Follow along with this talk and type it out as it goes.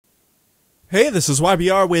Hey, this is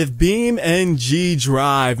WhyBeAre with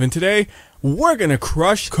BeamNG.drive, and today we're gonna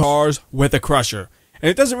crush cars with a crusher. And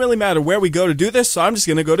it doesn't really matter where we go to do this, so I'm just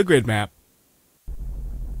gonna go to grid map.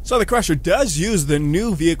 So the crusher does use the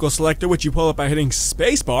new vehicle selector, which you pull up by hitting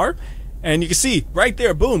spacebar, and you can see right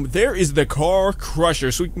there, boom, there is the car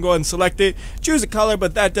crusher. So we can go ahead and select it, choose a color,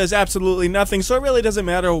 but that does absolutely nothing, so it really doesn't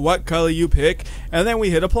matter what color you pick, and then we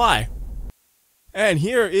hit apply. And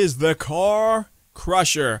here is the car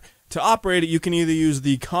crusher. To operate it, you can either use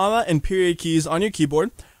the comma and period keys on your keyboard,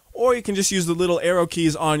 or you can just use the little arrow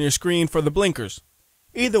keys on your screen for the blinkers.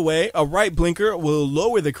 Either way, a right blinker will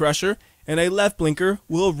lower the crusher, and a left blinker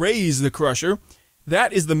will raise the crusher.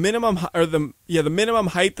 That is the minimum, the minimum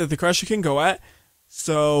height that the crusher can go at.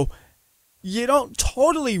 So you don't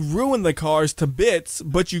totally ruin the cars to bits,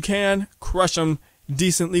 but you can crush them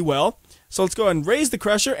decently well. So let's go ahead and raise the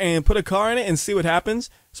crusher and put a car in it and see what happens.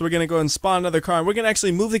 So we're going to go ahead and spawn another car. And we're going to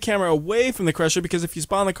actually move the camera away from the crusher, because if you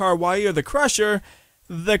spawn the car while you're the crusher,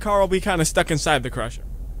 the car will be kind of stuck inside the crusher.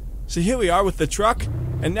 So here we are with the truck.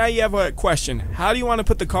 And now you have a question. How do you want to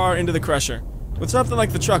put the car into the crusher? With something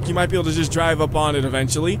like the truck, you might be able to just drive up on it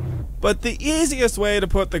eventually. But the easiest way to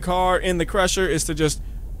put the car in the crusher is to just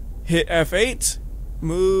hit F8.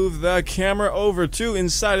 Move the camera over to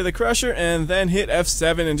inside of the crusher and then hit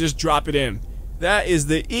F7 and just drop it in. That is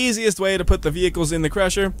the easiest way to put the vehicles in the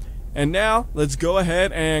crusher. And now let's go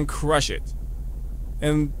ahead and crush it.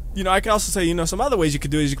 And I can also say, some other ways you could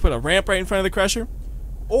do it is you could put a ramp right in front of the crusher,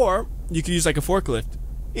 or you could use like a forklift.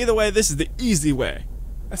 Either way, this is the easy way.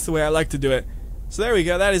 That's the way I like to do it. So there we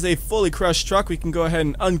go. That is a fully crushed truck. We can go ahead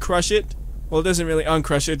and uncrush it. Well, it doesn't really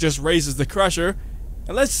uncrush it, it just raises the crusher.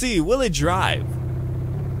 And let's see, will it drive?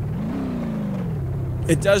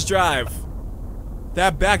 It does drive.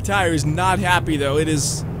 That back tire is not happy though. It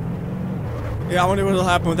is. Yeah, I wonder what will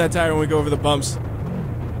happen with that tire when we go over the bumps.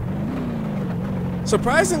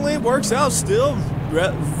 Surprisingly, it works out still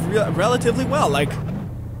relatively well. Like,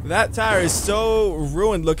 that tire is so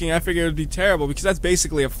ruined looking, I figured it would be terrible because that's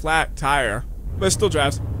basically a flat tire. But it still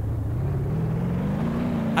drives.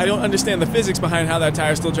 I don't understand the physics behind how that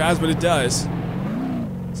tire still drives, but it does.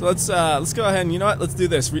 So let's go ahead and, let's do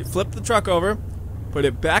this. Flip the truck over. Put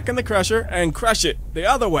it back in the crusher and crush it the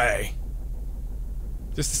other way.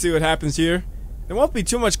 Just to see what happens here. There won't be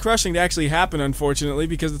too much crushing to actually happen, unfortunately,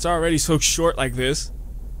 because it's already so short like this.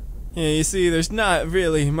 Yeah, you see, there's not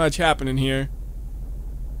really much happening here.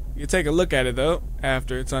 You can take a look at it, though,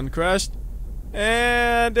 after it's uncrushed.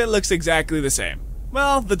 And it looks exactly the same.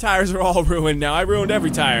 Well, the tires are all ruined now. I ruined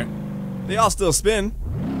every tire. They all still spin.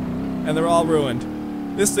 And they're all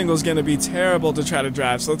ruined. This thing was going to be terrible to try to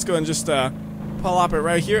drive, so let's go and just, pull up it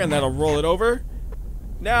right here, and that'll roll it over.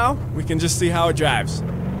 Now we can just see how it drives.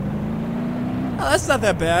 Oh, that's not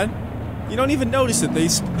that bad. You don't even notice it.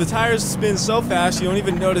 The tires spin so fast you don't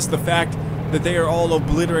even notice the fact that they are all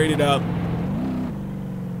obliterated up.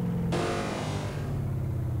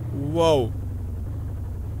 Whoa.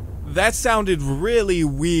 That sounded really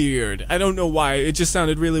weird. I don't know why. It just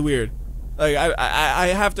sounded really weird. Like, I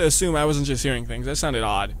have to assume I wasn't just hearing things. That sounded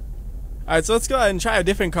odd. Alright, so let's go ahead and try a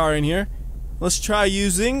different car in here. Let's try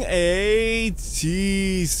using a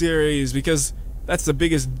T-Series, because that's the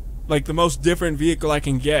biggest, like the most different vehicle I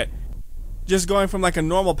can get. Just going from like a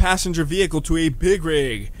normal passenger vehicle to a big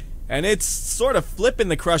rig. And it's sort of flipping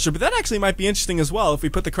the crusher, but that actually might be interesting as well if we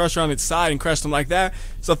put the crusher on its side and crush them like that.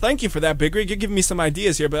 So thank you for that, big rig. You're giving me some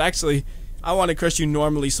ideas here, but actually I want to crush you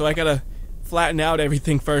normally, so I gotta flatten out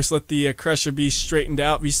everything first. Let the crusher be straightened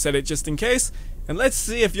out, reset it just in case. And let's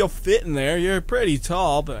see if you'll fit in there. You're pretty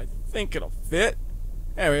tall, but I think it'll fit.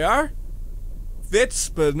 There we are. Fits,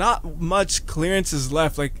 but not much clearance is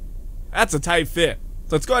left. Like, that's a tight fit.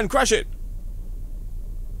 So let's go ahead and crush it.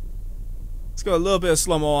 Let's go a little bit of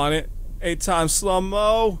slow-mo on it. 8 times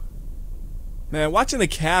slow-mo. Man, watching the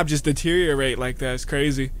cab just deteriorate like that is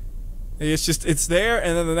crazy. It's just, it's there,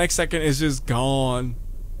 and then the next second it's just gone.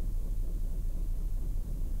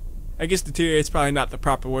 I guess deteriorate's probably not the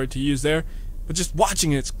proper word to use there, but just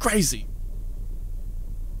watching it's crazy.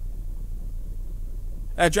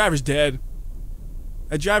 That driver's dead.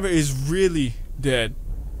 That driver is really dead.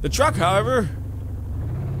 The truck, however,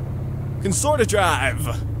 can sort of drive.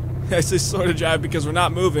 I say sort of drive because we're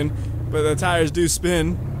not moving, but the tires do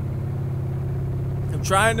spin. I'm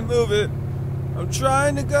trying to move it. I'm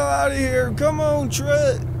trying to go out of here. Come on,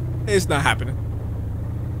 truck. It's not happening.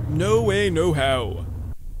 No way, no how.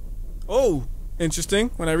 Oh,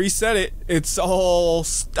 interesting. When I reset it, it's all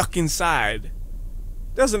stuck inside.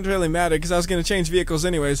 Doesn't really matter because I was going to change vehicles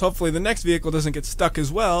anyways. Hopefully the next vehicle doesn't get stuck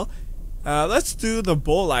as well. Let's do the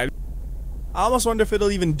bull light. I almost wonder if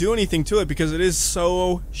it'll even do anything to it because it is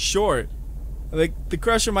so short. Like, the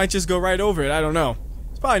crusher might just go right over it, I don't know.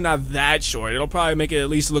 It's probably not that short. It'll probably make it at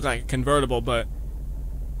least look like a convertible, but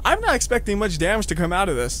I'm not expecting much damage to come out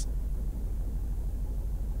of this.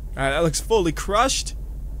 Alright, that looks fully crushed.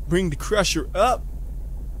 Bring the crusher up.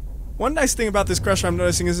 One nice thing about this crusher I'm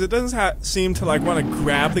noticing is it doesn't seem to like want to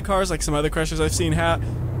grab the cars like some other crushers I've seen have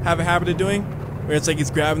a habit of doing, where it's like it's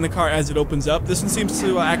grabbing the car as it opens up. This one seems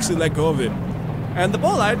to actually let go of it. And the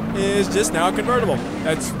bolide is just now a convertible.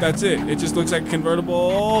 That's it. It just looks like a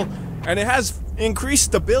convertible, and it has increased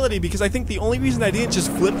stability because I think the only reason I didn't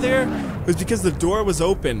just flip there was because the door was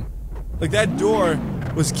open. Like, that door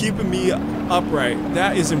was keeping me upright.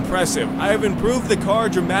 That is impressive. I have improved the car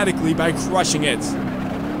dramatically by crushing it.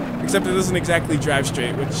 Except it doesn't exactly drive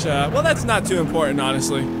straight, which, well, that's not too important,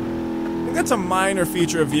 honestly. I think that's a minor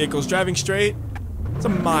feature of vehicles. Driving straight, it's a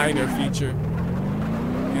minor feature.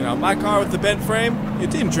 You know, my car with the bent frame, it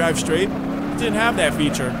didn't drive straight. It didn't have that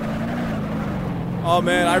feature. Oh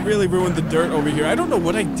man, I really ruined the dirt over here. I don't know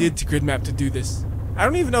what I did to GridMap to do this. I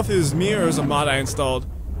don't even know if it was me or it was a mod I installed.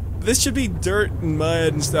 This should be dirt and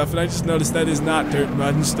mud and stuff, and I just noticed that is not dirt,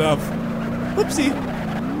 mud, and stuff. Whoopsie.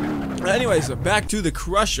 Anyways, back to the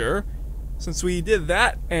crusher. Since we did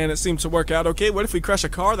that, and it seems to work out okay, what if we crush a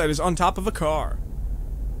car that is on top of a car?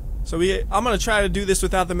 So I'm going to try to do this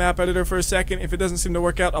without the map editor for a second. If it doesn't seem to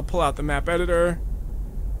work out, I'll pull out the map editor.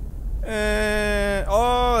 And,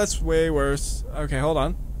 oh, that's way worse. Okay, hold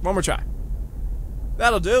on. One more try.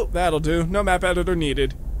 That'll do. That'll do. No map editor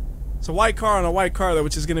needed. It's a white car on a white car, though,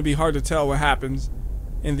 which is going to be hard to tell what happens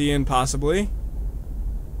in the end, possibly.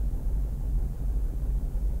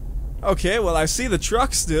 Okay, well, I see the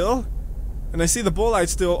truck still. And I see the bolide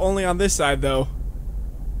still, only on this side, though.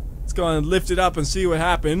 Let's go and lift it up and see what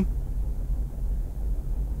happened.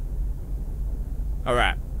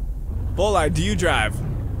 Alright. Bolide, do you drive?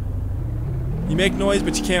 You make noise,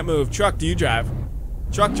 but you can't move. Truck, do you drive?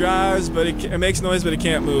 Truck drives, but it makes noise, but it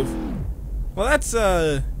can't move. Well, that's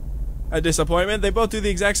a disappointment. They both do the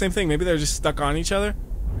exact same thing. Maybe they're just stuck on each other.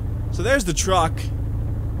 So there's the truck.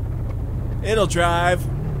 It'll drive.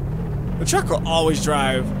 The truck will always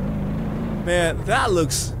drive. Man, that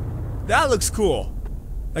looks cool.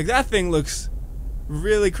 Like, that thing looks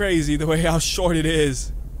really crazy the way how short it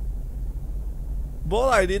is.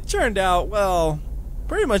 Bolide, it turned out, well,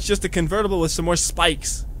 pretty much just a convertible with some more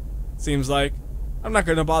spikes, seems like. I'm not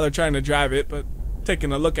gonna bother trying to drive it, but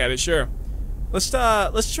taking a look at it, sure. Let's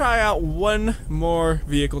try out one more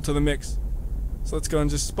vehicle to the mix. So let's go and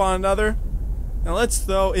just spawn another. Now let's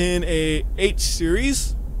throw in a H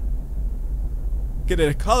series. Get it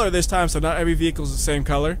a color this time, so not every vehicle is the same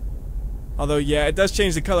color. Although, yeah, it does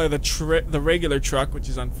change the color of the regular truck, which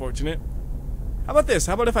is unfortunate. How about this?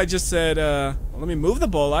 How about if I just said, well, let me move the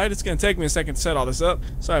bolide. It's going to take me a second to set all this up.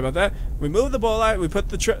 Sorry about that. We move the bolide, we put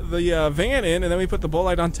the van in, and then we put the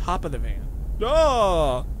bolide on top of the van.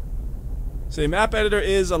 Oh! So the map editor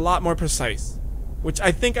is a lot more precise, which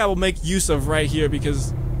I think I will make use of right here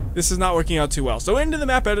because this is not working out too well. So into the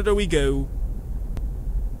map editor we go.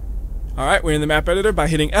 Alright, we're in the map editor by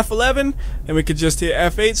hitting F11, and we could just hit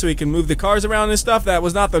F8 so we can move the cars around and stuff. That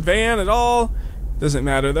was not the van at all. Doesn't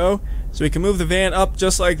matter though. So we can move the van up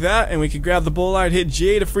just like that, and we could grab the bolide, hit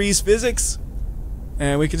J to freeze physics,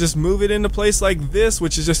 and we could just move it into place like this,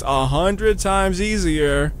 which is just 100 times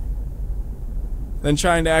easier than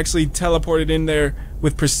trying to actually teleport it in there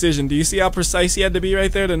with precision. Do you see how precise he had to be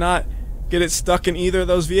right there to not get it stuck in either of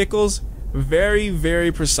those vehicles? Very,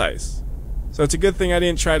 very precise. So it's a good thing I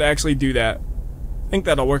didn't try to actually do that. I think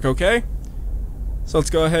that'll work okay. So let's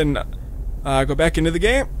go ahead and go back into the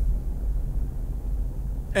game.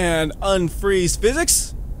 And unfreeze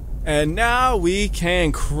physics. And now we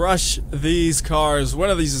can crush these cars. One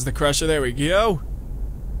of these is the crusher. There we go.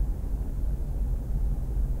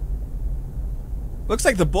 Looks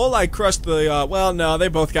like the bolide crushed the, well, no, they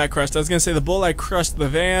both got crushed. I was going to say the bolide crushed the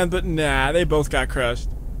van, but nah, they both got crushed.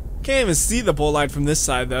 Can't even see the bolide from this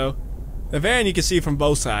side, though. The van you can see from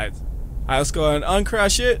both sides. Alright, let's go ahead and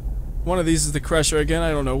uncrush it. One of these is the crusher again,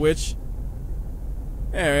 I don't know which.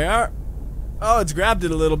 There we are. Oh, it's grabbed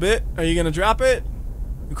it a little bit. Are you going to drop it?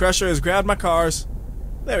 The crusher has grabbed my cars.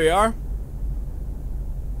 There we are.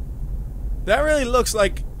 That really looks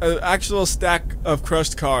like an actual stack of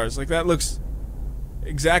crushed cars. Like, that looks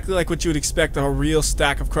exactly like what you would expect of a real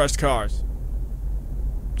stack of crushed cars.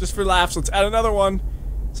 Just for laughs, let's add another one.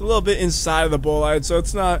 It's a little bit inside of the bolide, so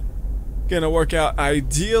it's not gonna work out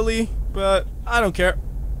ideally, but I don't care.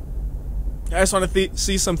 I just want to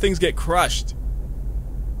see some things get crushed.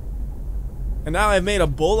 And now I've made a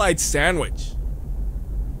bolide sandwich.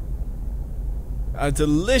 A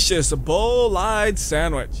delicious bolide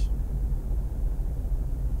sandwich.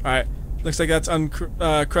 Alright, Looks like that's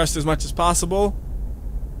crushed as much as possible.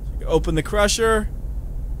 Open the crusher.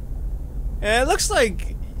 And it looks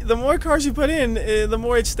like the more cars you put in, the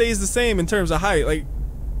more it stays the same in terms of height. Like,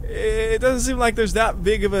 it doesn't seem like there's that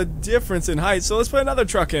big of a difference in height. So let's put another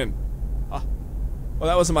truck in. Oh, well,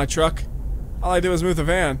 that wasn't my truck. All I did was move the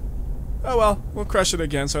van. Oh well, we'll crush it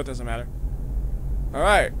again, so it doesn't matter.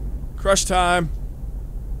 Alright, crush time.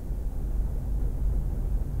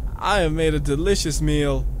 I have made a delicious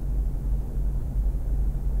meal.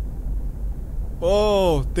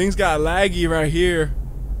 Oh, things got laggy right here.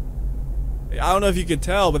 I don't know if you could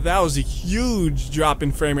tell, but that was a huge drop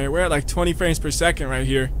in frame rate. We're at like 20 frames per second right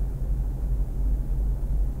here.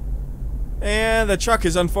 And the truck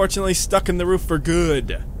is unfortunately stuck in the roof for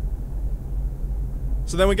good.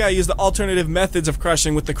 So then we gotta use the alternative methods of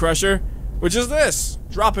crushing with the crusher, which is this.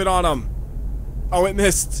 Drop it on them. Oh, it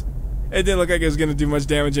missed. It didn't look like it was gonna do much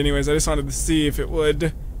damage anyways. I just wanted to see if it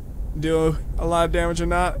would do a lot of damage or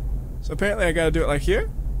not. So apparently I gotta do it like here.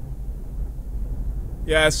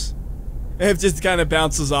 Yes. It just kind of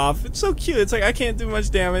bounces off. It's so cute. It's like I can't do much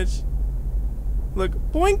damage. Look,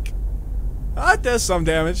 boink. Oh, it does some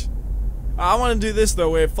damage. I want to do this though,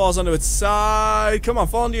 where it falls onto its side. Come on,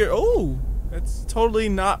 fall into your... Oh, that's totally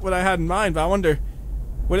not what I had in mind, but I wonder,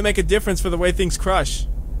 would it make a difference for the way things crush?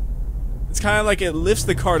 It's kind of like it lifts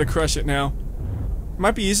the car to crush it now. It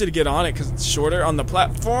might be easier to get on it because it's shorter on the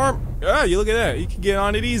platform. Ah, you look at that. You can get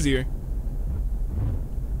on it easier.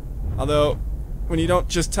 Although, when you don't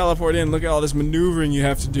just teleport in, look at all this maneuvering you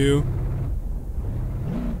have to do.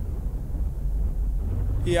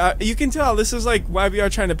 Yeah, you can tell this is like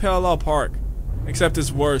WhyBeAre trying to parallel park, except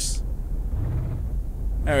it's worse.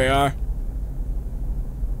 There we are.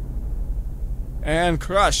 And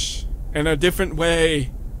crush in a different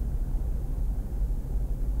way.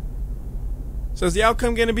 So is the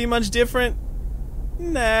outcome going to be much different?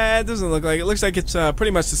 Nah, it doesn't look like it. It looks like it's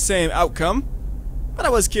pretty much the same outcome. But I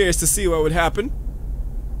was curious to see what would happen.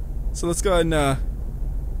 So let's go ahead and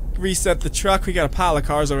reset the truck. We got a pile of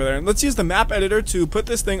cars over there. And let's use the map editor to put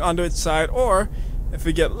this thing onto its side. Or, if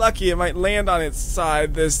we get lucky, it might land on its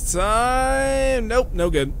side this time. Nope, no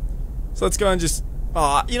good. So let's go and just...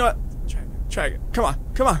 Aw, you know what? Try it. Come on,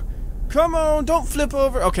 come on. Come on, don't flip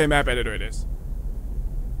over. Okay, map editor it is.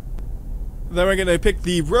 Then we're going to pick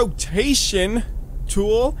the rotation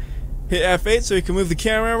tool. Hit F8 so we can move the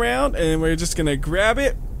camera around. And we're just going to grab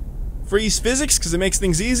it. Freeze physics because it makes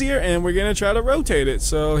things easier. And we're going to try to rotate it.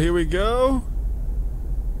 So here we go.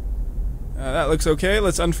 That looks okay.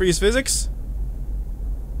 Let's unfreeze physics.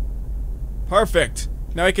 Perfect.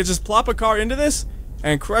 Now we can just plop a car into this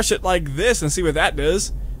and crush it like this and see what that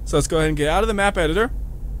does. So let's go ahead and get out of the map editor.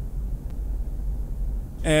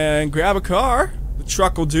 And grab a car. The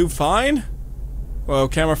truck will do fine. Well,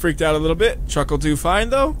 camera freaked out a little bit. Truck will do fine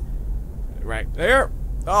though. Right there.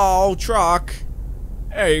 Oh, truck.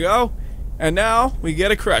 There you go. And now we get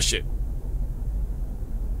to crush it.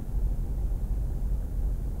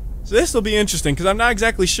 So this will be interesting because I'm not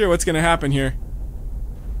exactly sure what's going to happen here.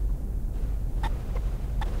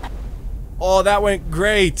 Oh, that went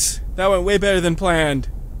great. That went way better than planned.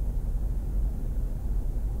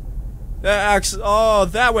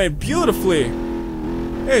 That went beautifully.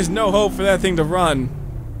 There's no hope for that thing to run.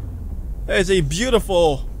 That is a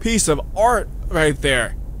beautiful piece of art right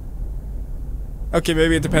there. Okay,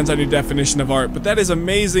 maybe it depends on your definition of art, but that is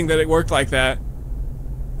amazing that it worked like that.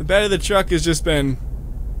 The bed of the truck has just been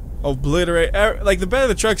obliterated. Like, the bed of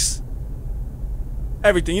the truck's...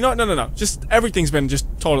 everything. You know what? No. Just everything's been just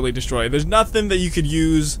totally destroyed. There's nothing that you could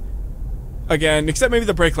use again, except maybe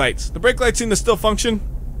the brake lights. The brake lights seem to still function,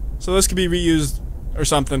 so this could be reused or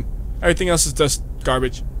something. Everything else is just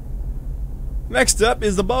garbage. Next up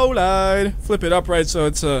is the bow light. Flip it upright so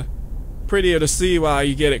it's prettier to see while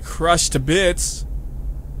you get it crushed to bits.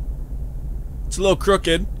 It's a little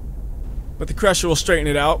crooked, but the crusher will straighten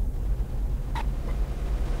it out.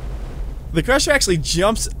 The crusher actually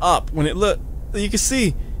jumps up when it you can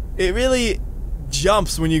see it really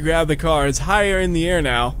jumps when you grab the car. It's higher in the air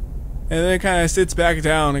now, and then it kind of sits back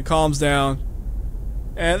down and calms down.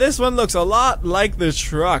 And this one looks a lot like the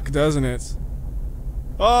truck, doesn't it?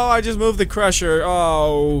 Oh, I just moved the crusher.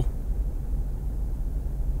 Oh.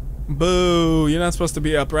 Boo. You're not supposed to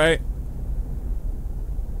be up, right?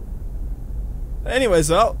 Anyways,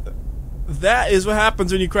 though, that is what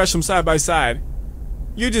happens when you crush them side by side.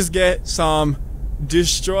 You just get some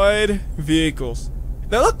destroyed vehicles.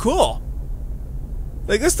 They look cool.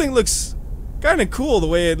 Like, this thing looks kind of cool the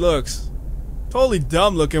way it looks. Totally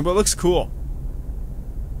dumb looking, but it looks cool.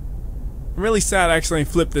 I'm really sad I accidentally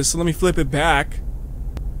flipped this, so let me flip it back.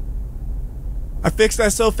 I fixed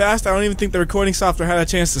that so fast I don't even think the recording software had a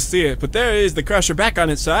chance to see it. But there is the crusher back on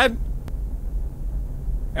its side.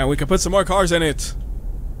 And we can put some more cars in it.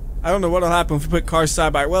 I don't know what'll happen if we put cars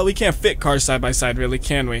side by... Well, we can't fit cars side by side, really,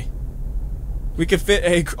 can we? We could fit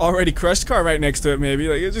a already crushed car right next to it, maybe.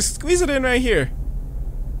 Like, just squeeze it in right here.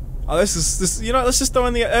 Oh, this. You know, let's just throw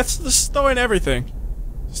in the... Let's just throw in everything.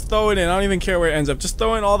 Just throw it in. I don't even care where it ends up. Just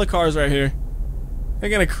throw in all the cars right here. They're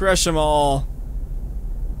gonna crush them all.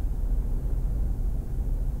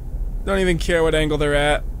 Don't even care what angle they're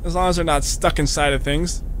at, as long as they're not stuck inside of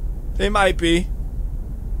things. They might be.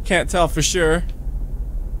 Can't tell for sure.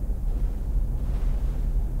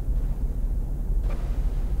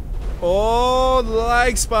 Oh, the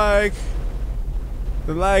lag spike.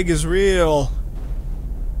 The lag is real.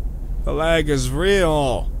 The lag is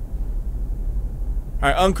real.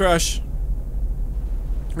 Alright, uncrush.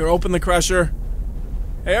 We're gonna open the crusher.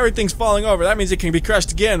 Hey, everything's falling over. That means it can be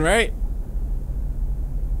crushed again, right?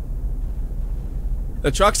 The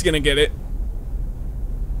truck's gonna get it.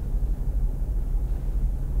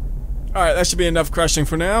 Alright, that should be enough crushing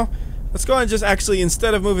for now. Let's go ahead and just actually,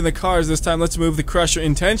 instead of moving the cars this time, let's move the crusher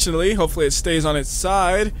intentionally. Hopefully it stays on its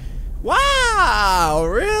side. Wow,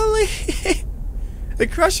 really? The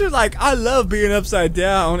crusher, like, I love being upside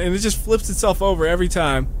down, and it just flips itself over every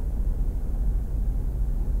time.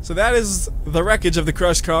 So that is the wreckage of the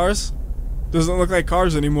crushed cars. Doesn't look like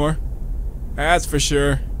cars anymore. That's for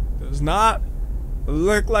sure. Does not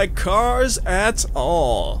look like cars at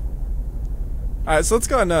all. Alright, so let's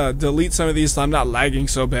go and delete some of these so I'm not lagging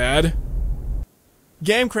so bad.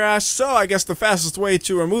 Game crash, so I guess the fastest way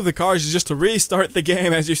to remove the cars is just to restart the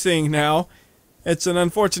game, as you're seeing now. It's an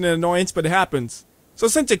unfortunate annoyance, but it happens. So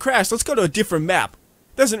since it crashed, let's go to a different map.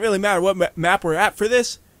 Doesn't really matter what map we're at for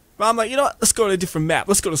this, but I'm like, you know what, let's go to a different map.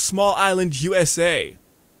 Let's go to Small Island, USA.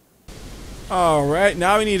 Alright,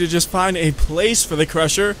 now we need to just find a place for the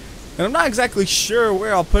crusher. And I'm not exactly sure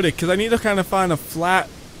where I'll put it, because I need to kind of find a flat,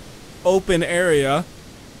 open area.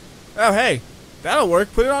 Oh, hey, that'll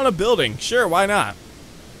work. Put it on a building. Sure, why not?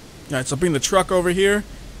 Alright, so bring the truck over here.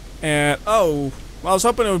 And, oh, well, I was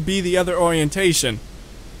hoping it would be the other orientation.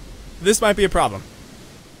 This might be a problem.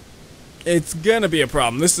 It's gonna be a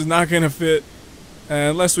problem. This is not gonna fit.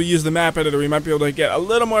 Unless we use the map editor, we might be able to get a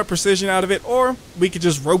little more precision out of it, or we could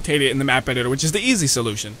just rotate it in the map editor, which is the easy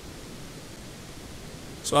solution.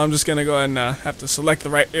 So I'm just gonna go ahead and have to select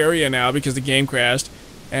the right area now because the game crashed.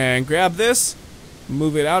 And grab this,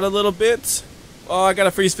 move it out a little bit. Oh, I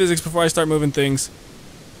gotta freeze physics before I start moving things.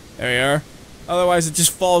 There we are. Otherwise it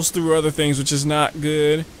just falls through other things, which is not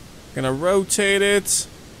good. Gonna rotate it.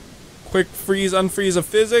 Quick freeze, unfreeze of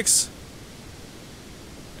physics.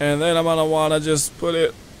 And then I'm gonna wanna just put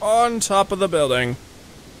it on top of the building.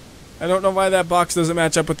 I don't know why that box doesn't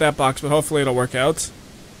match up with that box, but hopefully it'll work out.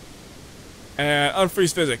 And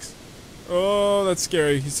unfreeze physics. Oh, that's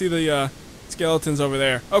scary. You see the skeletons over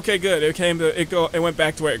there. Okay, good. It went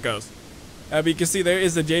back to where it goes. But you can see there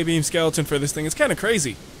is the J-beam skeleton for this thing. It's kind of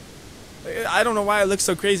crazy. I don't know why it looks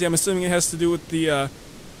so crazy. I'm assuming it has to do with the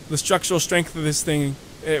structural strength of this thing.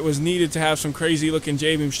 It was needed to have some crazy looking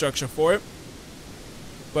J-beam structure for it.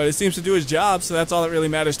 But it seems to do its job, so that's all that really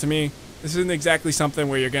matters to me. This isn't exactly something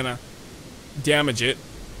where you're gonna damage it.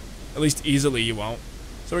 At least easily you won't.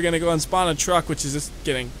 So we're gonna go and spawn a truck, which is just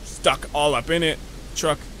getting stuck all up in it.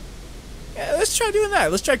 Truck. Yeah, let's try doing that.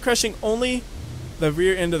 Let's try crushing only the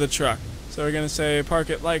rear end of the truck. So we're gonna say park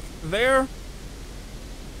it like there.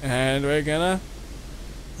 And we're gonna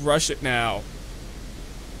rush it now.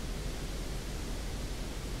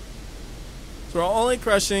 So we're only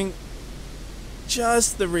crushing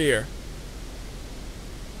just the rear.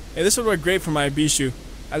 Hey, this would work great for my Ibishu.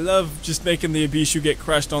 I love just making the Ibishu get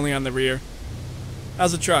crushed only on the rear.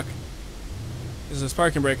 How's the truck? Is this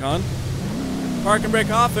parking brake on? Parking brake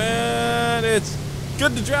off, and it's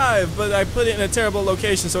good to drive, but I put it in a terrible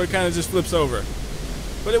location so it kind of just flips over.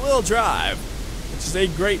 But it will drive, which is a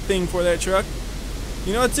great thing for that truck.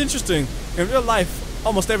 You know, it's interesting. In real life,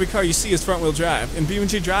 almost every car you see is front-wheel drive. In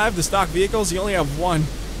BeamNG.drive, the stock vehicles, you only have one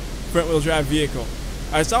front-wheel drive vehicle.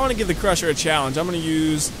 Alright, so I want to give the Crusher a challenge. I'm going to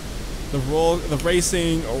use the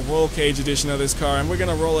racing or roll cage edition of this car, and we're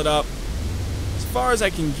going to roll it up as far as I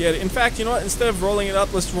can get it. In fact, you know what? Instead of rolling it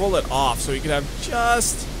up, let's roll it off so we can have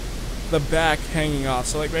just the back hanging off.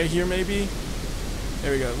 So like right here maybe.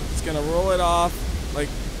 There we go. It's going to roll it off like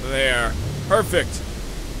there. Perfect.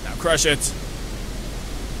 Now crush it.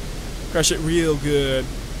 Crush it real good.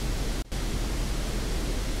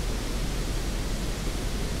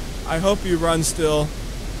 I hope you run still.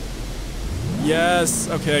 Yes.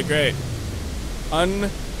 Okay, great.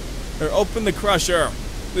 Open the Crusher.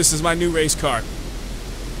 This is my new race car.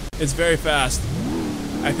 It's very fast,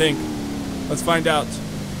 I think. Let's find out.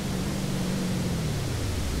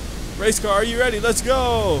 Race car, are you ready? Let's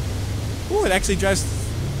go! Ooh, it actually drives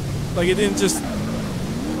like it didn't just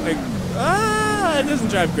like it doesn't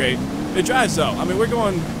drive great. It drives though. I mean, we're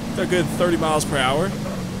going a good 30 miles per hour.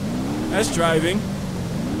 That's driving.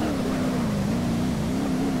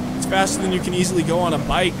 It's faster than you can easily go on a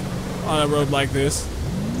bike on a road like this.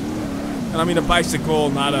 And I mean a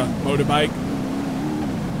bicycle, not a motorbike.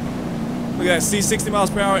 Look at that, see, 60 miles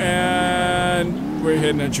per hour, and we're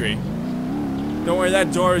hitting a tree. Don't worry,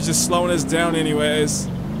 that door is just slowing us down anyways.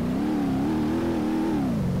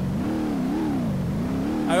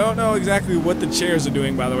 I don't know exactly what the chairs are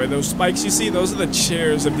doing, by the way. Those spikes you see, those are the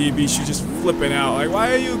chairs of the Ibishi just flipping out. Like,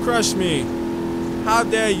 why are you crush me? How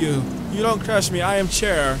dare you? You don't crush me, I am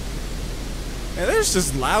chair. And there's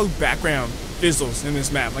just loud background fizzles in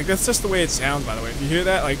this map. Like, that's just the way it sounds, by the way. If you hear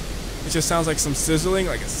that, like, it just sounds like some sizzling,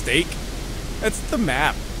 like a steak. That's the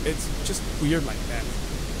map. It's just weird like that.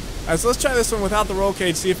 Alright, so let's try this one without the roll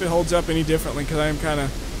cage, see if it holds up any differently, because I am kind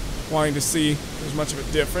of wanting to see if there's much of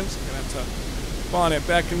a difference. I'm going to have to spawn it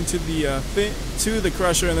back into the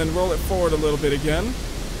crusher and then roll it forward a little bit again.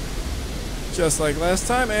 Just like last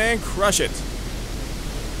time, and crush it.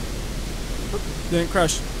 Oop, didn't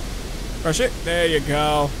crush. Crush it. There you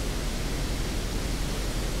go.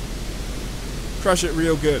 Crush it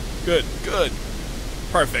real good. Good, good.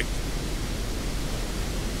 Perfect.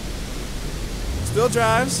 Still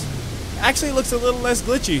drives. Actually looks a little less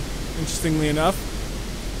glitchy, interestingly enough.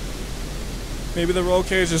 Maybe the roll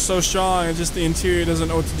cage is so strong and just the interior doesn't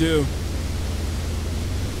know what to do.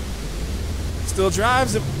 Still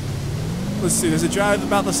drives. Let's see, does it drive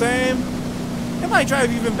about the same? It might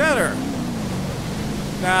drive even better.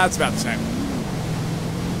 Nah, it's about the same.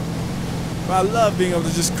 But I love being able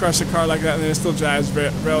to just crush a car like that and then it still drives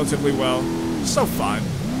relatively well. It's so fun.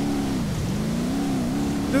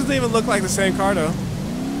 It doesn't even look like the same car though.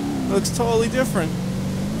 It looks totally different.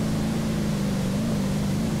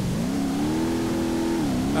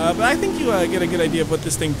 But I think you get a good idea of what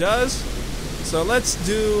this thing does. So let's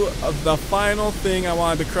do the final thing I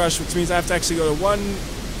wanted to crush, which means I have to actually go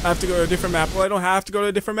to a different map. Well, I don't have to go to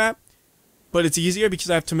a different map, but it's easier because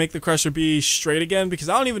I have to make the crusher be straight again, because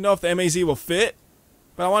I don't even know if the MAZ will fit,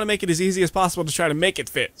 but I want to make it as easy as possible to try to make it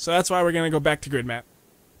fit. So that's why we're going to go back to grid map.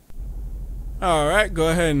 Alright, go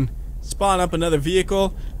ahead and spawn up another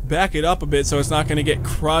vehicle, back it up a bit so it's not going to get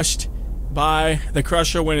crushed by the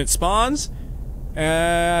crusher when it spawns,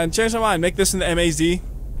 and change my mind, make this in the MAZ.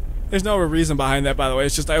 There's no reason behind that, by the way,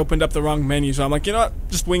 it's just I opened up the wrong menu, so I'm like, you know what,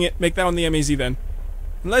 just wing it, make that on the MAZ then.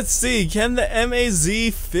 Let's see, can the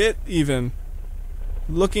MAZ fit even?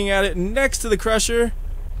 Looking at it next to the crusher,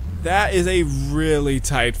 that is a really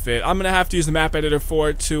tight fit. I'm going to have to use the map editor for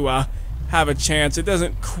it to have a chance. It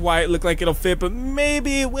doesn't quite look like it'll fit, but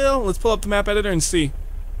maybe it will. Let's pull up the map editor and see.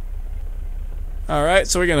 Alright,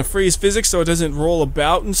 so we're going to freeze physics so it doesn't roll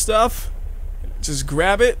about and stuff. Just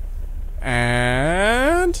grab it,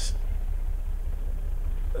 and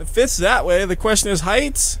it fits that way. The question is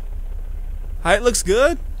height. Height looks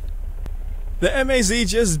good. The MAZ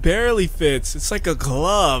just barely fits. It's like a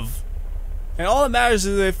glove. And all that matters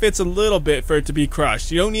is that it fits a little bit for it to be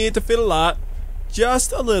crushed. You don't need it to fit a lot,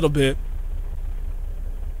 just a little bit.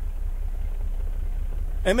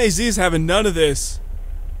 MAZ is having none of this.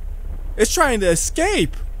 It's trying to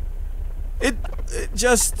escape. It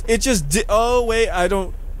just did. Oh wait, I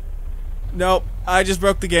don't. Nope, I just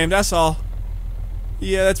broke the game. That's all.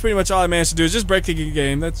 Yeah, that's pretty much all I managed to do is just break the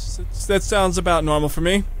game. That sounds about normal for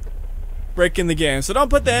me. Breaking the game. So don't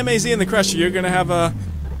put the MAZ in the crusher. You're gonna have a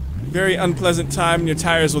very unpleasant time and your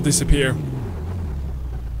tires will disappear.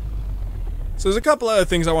 So there's a couple other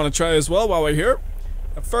things I want to try as well while we're here.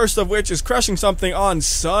 The first of which is crushing something on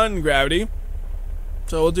sun gravity.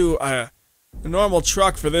 So we'll do a normal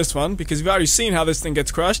truck for this one, because you've already seen how this thing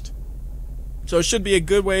gets crushed. So it should be a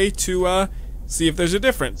good way to see if there's a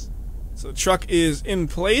difference. So the truck is in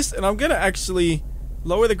place, and I'm going to actually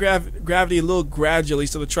lower the gravity a little gradually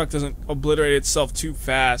so the truck doesn't obliterate itself too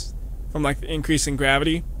fast from like the increase in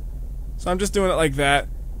gravity. So I'm just doing it like that.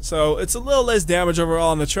 So it's a little less damage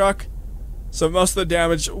overall on the truck. So most of the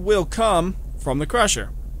damage will come from the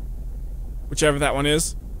crusher. Whichever that one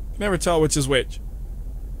is. You can never tell which is which.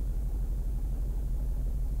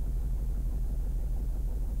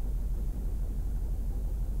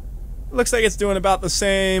 Looks like it's doing about the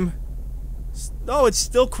same. Oh, it's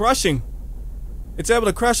still crushing. It's able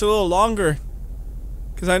to crush a little longer.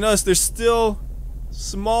 Because I noticed there's still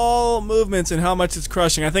small movements in how much it's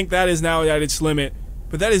crushing. I think that is now at its limit.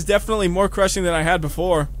 But that is definitely more crushing than I had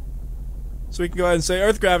before. So we can go ahead and say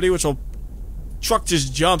Earth gravity, which will truck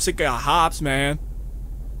just jumps. It got hops, man.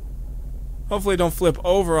 Hopefully it don't flip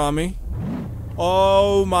over on me.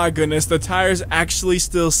 Oh my goodness, the tires actually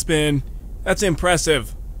still spin. That's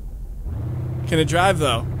impressive. Can it drive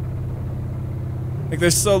though? Like,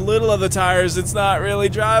 there's so little of the tires, it's not really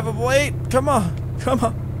drivable. Wait, come on, come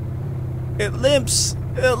on. It limps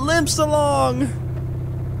along.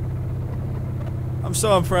 I'm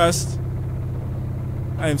so impressed.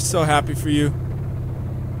 I am so happy for you.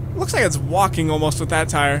 Looks like it's walking almost with that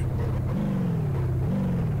tire.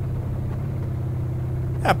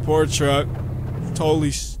 That poor truck.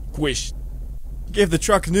 Totally squished. Give the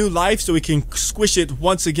truck new life so we can squish it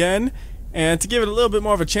once again. And to give it a little bit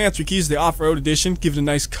more of a chance, we can use the off-road edition. Give it a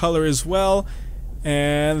nice color as well.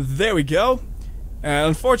 And there we go. And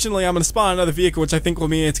unfortunately, I'm going to spawn another vehicle, which I think will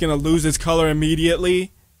mean it's going to lose its color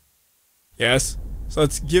immediately. Yes. So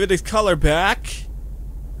let's give it its color back.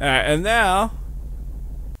 And now,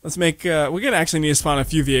 let's make, we're going to actually need to spawn a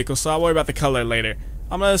few vehicles, so I'll worry about the color later.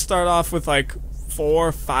 I'm going to start off with like 4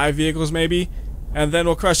 or 5 vehicles maybe. And then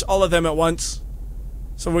we'll crush all of them at once.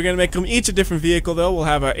 So we're going to make them each a different vehicle though. We'll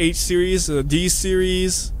have a H series, a D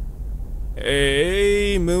series,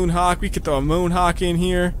 a Moonhawk. We could throw a Moonhawk in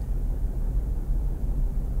here.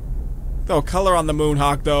 Throw a color on the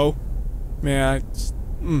Moonhawk though. Man,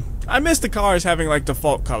 I miss the cars having like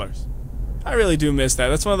default colors. I really do miss that.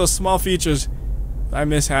 That's one of those small features I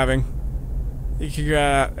miss having. You can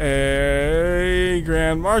grab a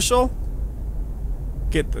Grand Marshal.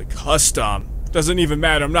 Get the custom. Doesn't even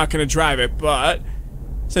matter. I'm not going to drive it, but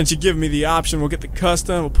since you give me the option, we'll get the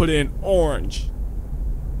custom. We'll put it in orange.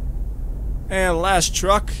 And last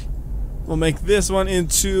truck, we'll make this one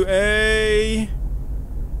into a...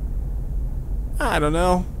 I don't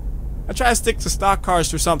know. I try to stick to stock cars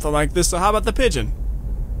for something like this, so how about the Pigeon?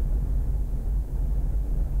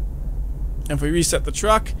 And if we reset the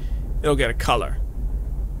truck, it'll get a color.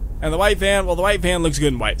 And the white van, well, the white van looks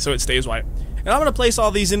good in white, so it stays white. And I'm going to place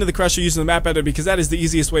all these into the crusher using the map editor because that is the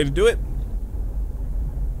easiest way to do it.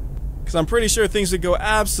 Because I'm pretty sure things would go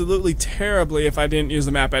absolutely terribly if I didn't use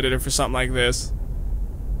the map editor for something like this.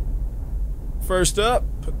 First up,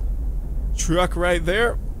 put the truck right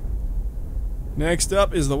there. Next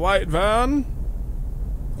up is the white van.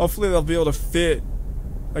 Hopefully they'll be able to fit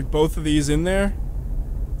like both of these in there.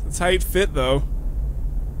 It's a tight fit though.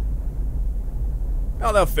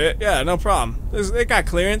 Oh, they'll fit. Yeah, no problem. They got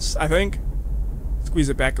clearance, I think. Squeeze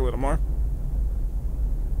it back a little more.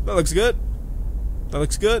 That looks good. That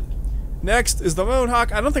looks good. Next is the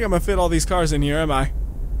Moonhawk. I don't think I'm gonna fit all these cars in here, am I?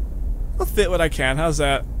 I'll fit what I can. How's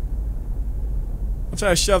that? I'll try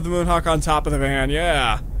to shove the Moonhawk on top of the van.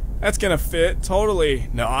 Yeah. That's gonna fit. Totally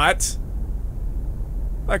not.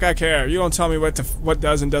 Like I care. You don't tell me what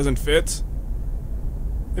does and doesn't fit.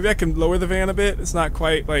 Maybe I can lower the van a bit. It's not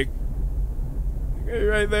quite like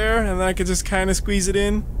right there, and then I can just kind of squeeze it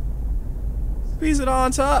in. Squeeze it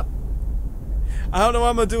on top. I don't know what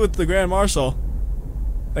I'm gonna do with the Grand Marshal.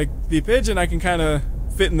 Like the Pigeon, I can kind of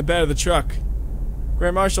fit in the bed of the truck.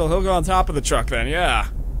 Grand Marshal, he'll go on top of the truck then. Yeah.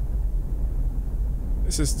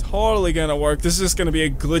 This is totally gonna work. This is just gonna be a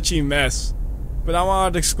glitchy mess. But I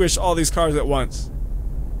wanted to squish all these cars at once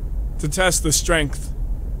to test the strength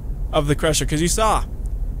of the crusher, because you saw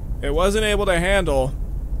it wasn't able to handle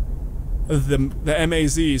the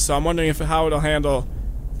MAZ, so I'm wondering how it'll handle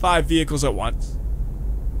 5 vehicles at once.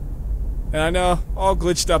 And I know, all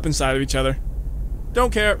glitched up inside of each other.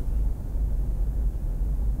 Don't care.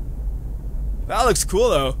 That looks cool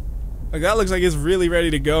though. Like that looks like it's really ready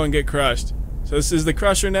to go and get crushed. So this is the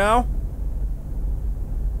crusher now.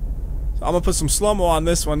 So I'm gonna put some slow-mo on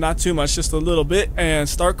this one, not too much, just a little bit, and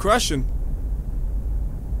start crushing.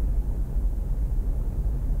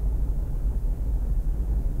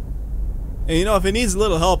 And you know, if it needs a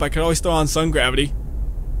little help, I could always throw on Sun Gravity.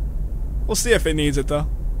 We'll see if it needs it though.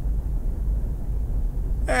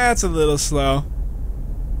 That's a little slow.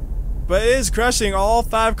 But it is crushing all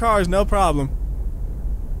 5 cars, no problem.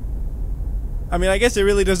 I mean, I guess it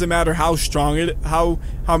really doesn't matter how strong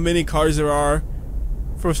how many cars there are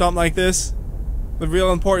for something like this. The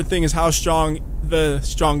real important thing is how strong the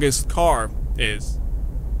strongest car is.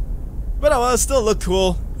 But well, it still looked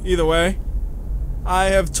cool either way. I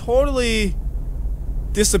have totally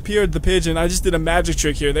disappeared the Pigeon. I just did a magic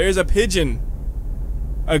trick here. There's a Pigeon.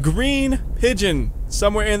 A green Pigeon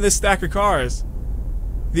somewhere in this stack of cars.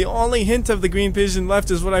 The only hint of the green Pigeon left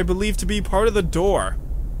is what I believe to be part of the door.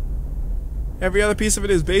 Every other piece of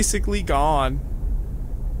it is basically gone.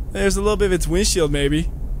 There's a little bit of its windshield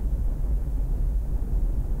maybe.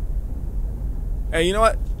 Hey, you know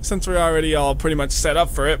what? Since we're already all pretty much set up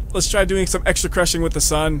for it, let's try doing some extra crushing with the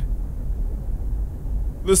sun.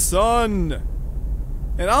 The sun!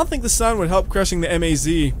 And I don't think the sun would help crushing the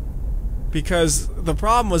MAZ, because the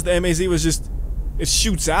problem was the MAZ was just, it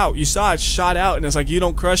shoots out. You saw it shot out, and it's like, you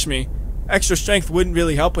don't crush me. Extra strength wouldn't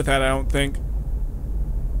really help with that, I don't think.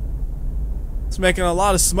 It's making a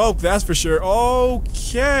lot of smoke, that's for sure.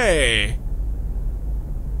 Okay.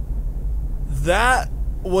 That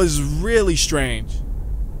was really strange.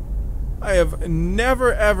 I have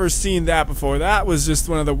never ever seen that before. That was just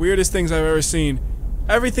one of the weirdest things I've ever seen.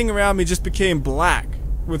 Everything around me just became black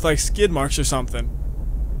with like skid marks or something.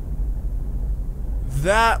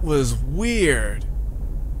 That was weird.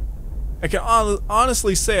 I can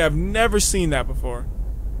honestly say I've never seen that before.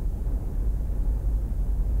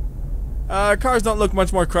 Cars don't look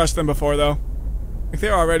much more crushed than before though. Like,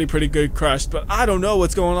 they're already pretty good crushed, but I don't know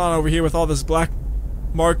what's going on over here with all this black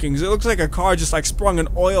markings. It looks like a car just like sprung an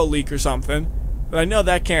oil leak or something, but I know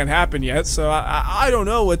that can't happen yet, so I don't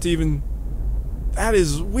know what to even... That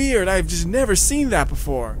is weird. I've just never seen that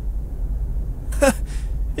before.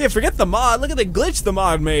 Yeah, forget the mod. Look at the glitch the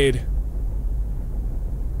mod made.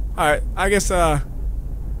 Alright, I guess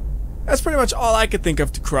that's pretty much all I could think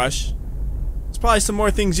of to crush. There's probably some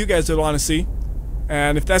more things you guys would want to see,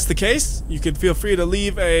 and if that's the case, you could feel free to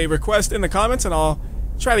leave a request in the comments and I'll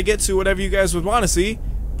try to get to whatever you guys would want to see.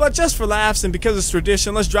 But just for laughs and because it's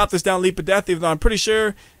tradition, let's drop this down leap of death, even though I'm pretty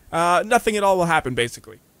sure nothing at all will happen,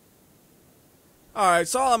 basically. Alright,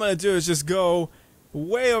 so all I'm going to do is just go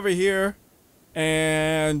way over here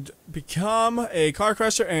and become a car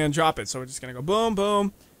crusher and drop it. So we're just going to go boom,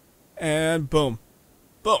 boom, and boom.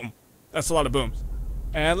 Boom. That's a lot of booms.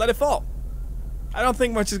 And let it fall. I don't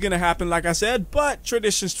think much is going to happen, like I said, but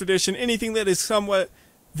tradition's tradition. Anything that is somewhat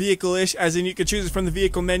vehicle-ish, as in you can choose it from the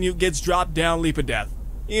vehicle menu, gets dropped down leap of death.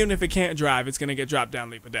 Even if it can't drive, it's going to get dropped down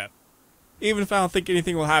leap of death. Even if I don't think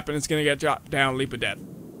anything will happen, it's going to get dropped down leap of death.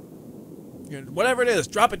 Whatever it is,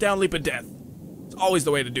 drop it down leap of death. It's always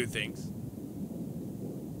the way to do things.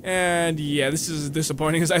 And yeah, this is as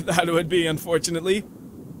disappointing as I thought it would be, unfortunately.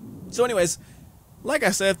 So anyways, like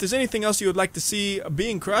I said, if there's anything else you would like to see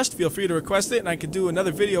being crushed, feel free to request it, and I could do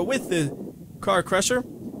another video with the car crusher.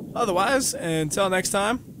 Otherwise, until next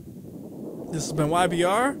time, this has been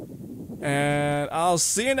WhyBeAre, and I'll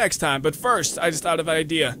see you next time. But first, I just thought of an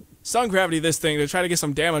idea. Sun gravity this thing to try to get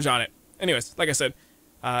some damage on it. Anyways, like I said,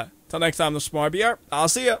 till next time, this is WhyBeAre. I'll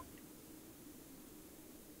see ya.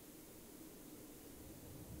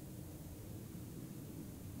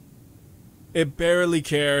 It barely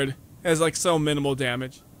cared. It has like so minimal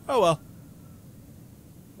damage. Oh well.